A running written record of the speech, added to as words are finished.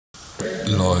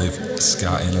live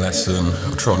scatting lesson.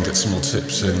 I'll try and get some more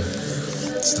tips in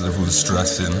instead of all the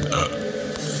stressing.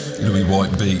 Louis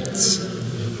White beats.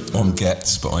 I'm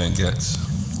Gets, but I ain't Gets.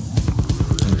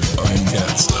 I ain't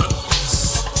Gets.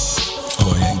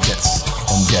 Oh, I ain't Gets.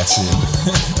 I'm guessing.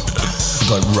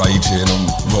 Like raging,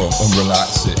 I'm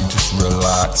relaxing, just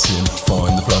relaxing.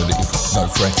 Find the flow that you no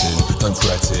fretting, don't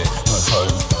fret it.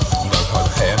 No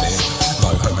home hemming,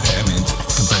 no home hemming.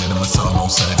 Compared to my son, I'll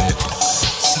said it.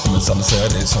 My son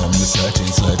said it, so I'm the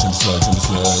sledging.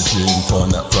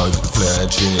 Find that flow that you're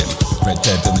fledging. Red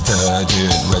Dead and the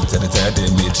Dead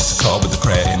in me, just a car with the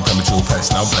crane. Premature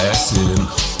press, now blessing.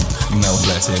 Now I'm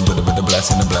blessing, with a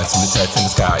blessing, the test in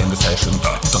the sky in the session.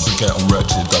 Don't forget I'm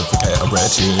wretched, don't forget I'm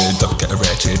wretched, don't forget I'm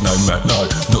wretched, no,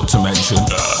 not to mention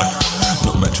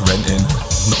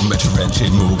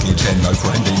renting, mortgage and no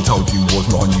friending. Told you was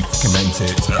mine, you fucking meant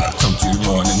it. Told you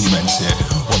mine and you meant it.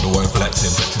 Wonder why I'm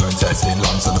flexing and testing.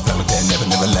 Lungs on the floor again, never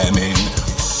lemming.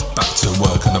 Back to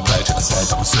work and the pleasure, I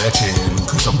said I'm searching.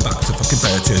 Cause I'm back to fucking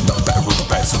betting. I'm better with the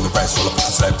best on the rest while I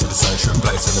fucking slept to the session.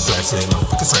 Blessing the blessing, I'm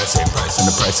fucking stressing. Pressing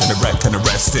the pressing, the wreck and the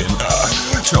resting.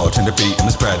 Charging the beat and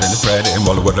the spreading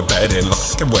while I want the bedding. Like a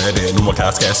fucking wedding, and my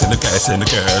cat's guessing. Like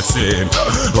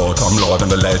I'm live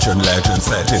on the legend,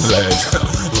 sledging ledge.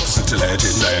 Look such a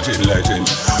legend. Like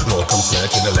I'm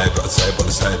sledging the leg, but I said what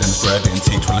I said and spreading.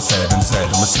 Teach what I said and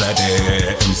said I'm a sledding.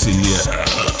 MC,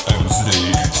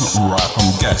 it's not rap,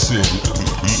 I'm guessing.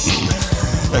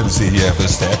 MC ever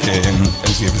stepping,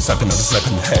 MC ever stepping, I'm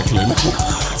stepping, heckling.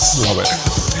 Slow it.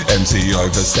 MC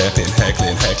overstepping,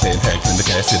 heckling, the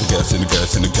guessing.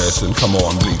 Come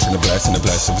on, bleaching, the blessing,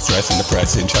 stressing, the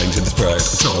pressing, changing the spread,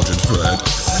 charging the spread.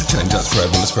 Change that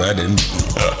spread while I'm spreading.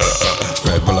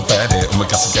 Spread while I bed it, I'm a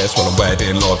guess while I'm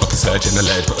wedding. Live like a surgeon, the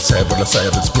ledge, but I said what I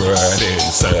said, it's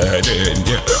spreading,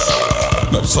 yeah.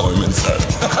 No Simon said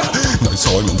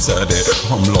it.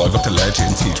 I'm live like a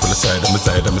legend. Teach what I said, I'm a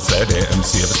said it.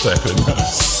 MC ever stepping,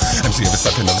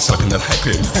 I'm sucking that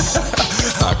hecking.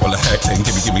 Hack while I heckling,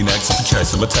 give me necks off the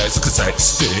chest, I'm a text, like a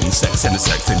sexting. Sex and a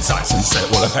sexting, sights and set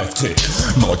while I heft it.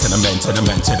 Mike and I meant it. Mike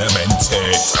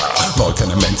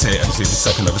and I meant it. MC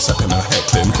ever stepping, I'm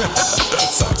heckling.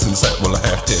 Sax and set while I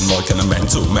heft it. Mike and I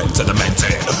meant it.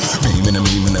 Memeing and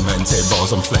I meant it.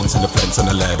 Bars on flints and the flints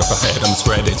and the lead off the head. I'm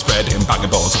spreading.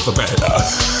 Banging balls off the bed,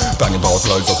 banging balls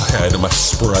loads off the head. Am I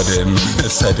spreading,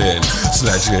 setting,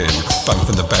 sledging, bang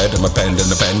from the bed. Am I bending,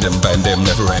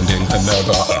 never ending, and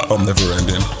never. I'm never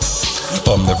ending,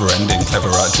 clever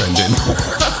at trending.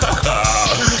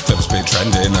 Clever speed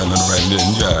trending and never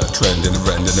ending, yeah, trending,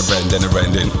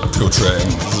 ending. Pure trend,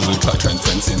 look like trend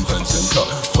fencing.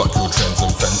 Fuck your trends and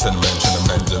fence and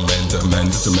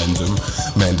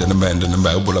amend them.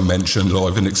 Well, I mentioned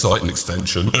live and exciting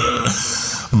extension.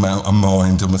 Amount of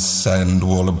mind on my sand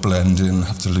while I'm blending.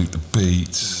 Have to loop the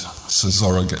beat, so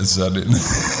Zora get a Z in.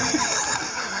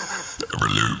 Every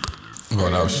loop.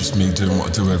 Right, that was just me doing what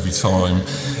I do every time.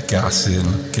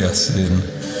 Gassing, guessing,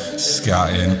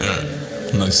 scatting,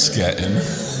 no sketting.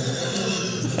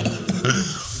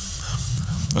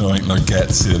 There ain't no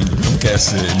gets in, I'm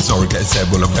guessing. Zora gets Z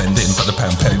while I'm bending. For the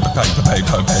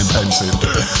paper, pencil.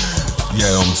 Yeah,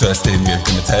 I'm testing, yeah,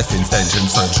 gonna test extension,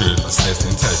 searching,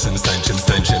 testing,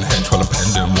 extension, hench while I'm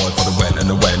pending, Wi-Fi went and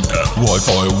I went,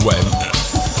 Wi-Fi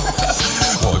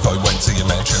went to your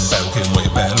mansion, Belkin, where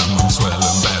you bellum, I'm swelling,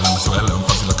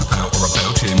 fuzzy like a felt or a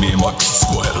belching, me and Mike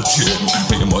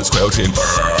squelching,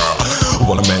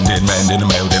 while I'm mending, I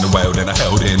melding, I welding, I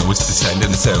held in, I was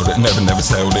descending, I sailed it, never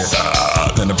sailed it,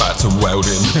 then I'm back to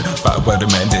welding,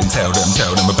 mending, tell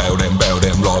them about them,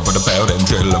 live with a bell, them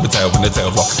drill, I'm a delving, like a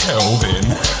Kelvin.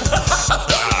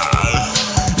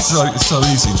 It's so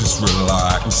easy, just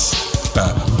relax,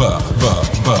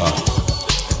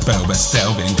 Bell best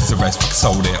delving, cause the rest fucking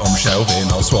sold it, I'm shelving,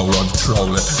 I'll swallow over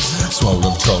controlling,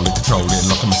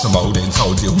 like I'm some molding,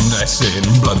 told you I'm messing,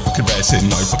 blood fucking messing,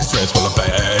 no fucking stress while I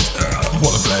bled,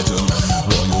 royal bled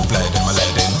in my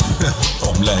leading,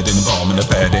 I'm leading, bomb in the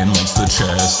bedding, monster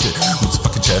chest,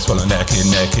 fucking chest while I'm necking,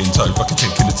 toe fucking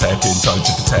ticking, attacking, toe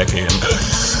to attacking,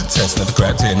 test never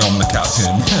creptin, I'm the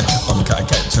captain,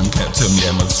 kept him,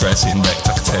 yeah, I'm stressing, wrecked,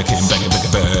 attacking, banging,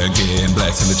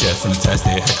 blessing the jet from the test,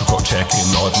 heck I got checking,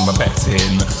 live on my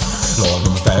betting, live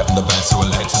on my bet on the best, so I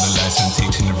led to the lesson,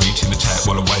 teaching and reaching the chat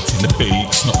while I'm wetting the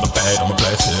beats, not the bed, I'm a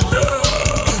blessing.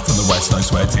 From the west, no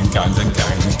sweating, gangs, don't get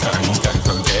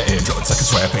it, drop a second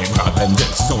sweating, grab them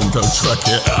dicks, don't go track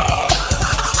it.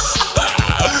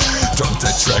 Drop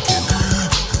dead tracking,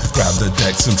 grab the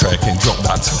decks and trekking. Drop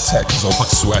that to tech, cause I'll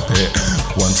fucking sweat it.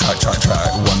 One track,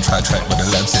 one track with the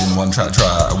levs in. One track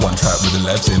with the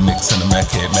levs in. Mix and make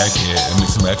it, mix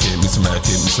and make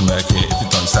it. If it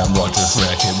don't sound right, just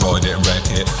wreck it, ride it, wreck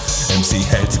it. MC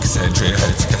heretic, eccentric,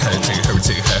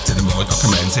 heretic, heft in the mic,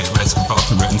 document it, rest and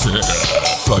fucking rent it.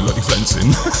 Flow like you're fencing.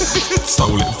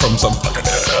 Stole it from some fucking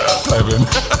plebeian.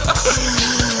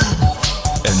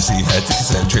 MC heretic,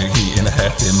 eccentric, heat in a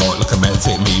heft in mic like a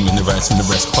mentic, meme in the rest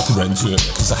fucking rent it.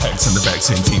 Cause the hex and the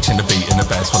vexing, teaching the beat in the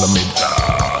bass while I'm mid.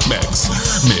 Mix,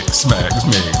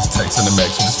 text and the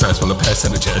mix with the stress while I pass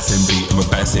and the chest in beat and my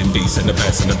bass in beats and the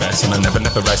best and I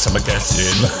never rest, I'm a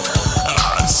guessing.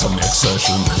 Some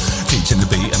exertion, teaching the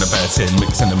beat and the bass in,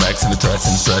 mixing the max and the dress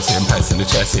and the stress in, passing the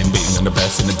chest in, beating and the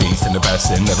best and the beast and the bass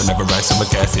in, never rest, I'm a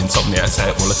guessing. Top the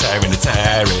asset while I'm tearing,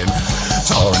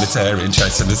 tarring the tearing,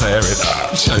 chasing the tearing,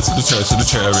 chasing the chest and the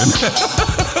cheering.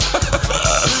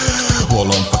 While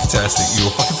I'm fucking testing,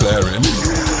 you're fucking flaring.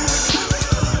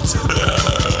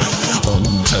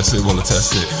 Test it while I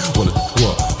test it, while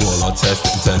I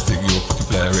test it, you're fucking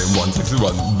flaring.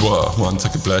 One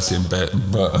take a blessing, bet.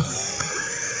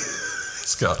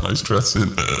 It's got no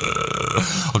stressing.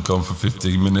 I've gone for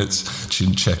 15 minutes,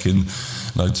 chin checking,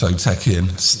 no toe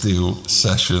teching, still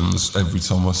sessions every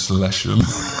time I selection.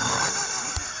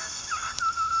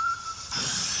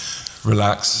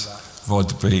 Relax, ride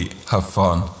the beat, have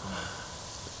fun.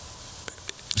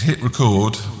 Hit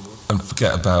record and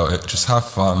forget about it. Just have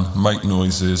fun, make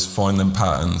noises, find them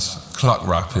patterns, cluck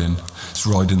rapping. It's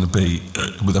riding the beat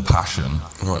with a passion.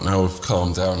 Right, now I've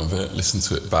calmed down a bit, listen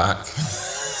to it back.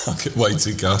 I get way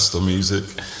too gassed on music.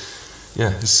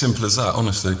 Yeah, as simple as that,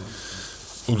 honestly.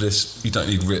 All this, you don't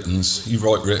need writtens. You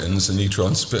write writtens and you try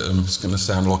and spit them, it's going to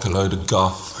sound like a load of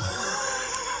guff.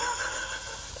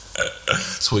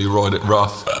 That's why you ride it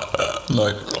rough.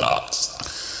 No.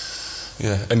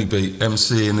 Yeah, any beat.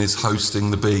 MCing is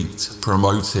hosting the beat,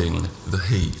 promoting the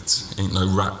heat. Ain't no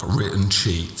rap written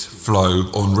cheat. Flow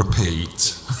on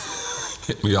repeat.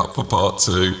 Hit me up for part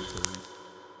 2.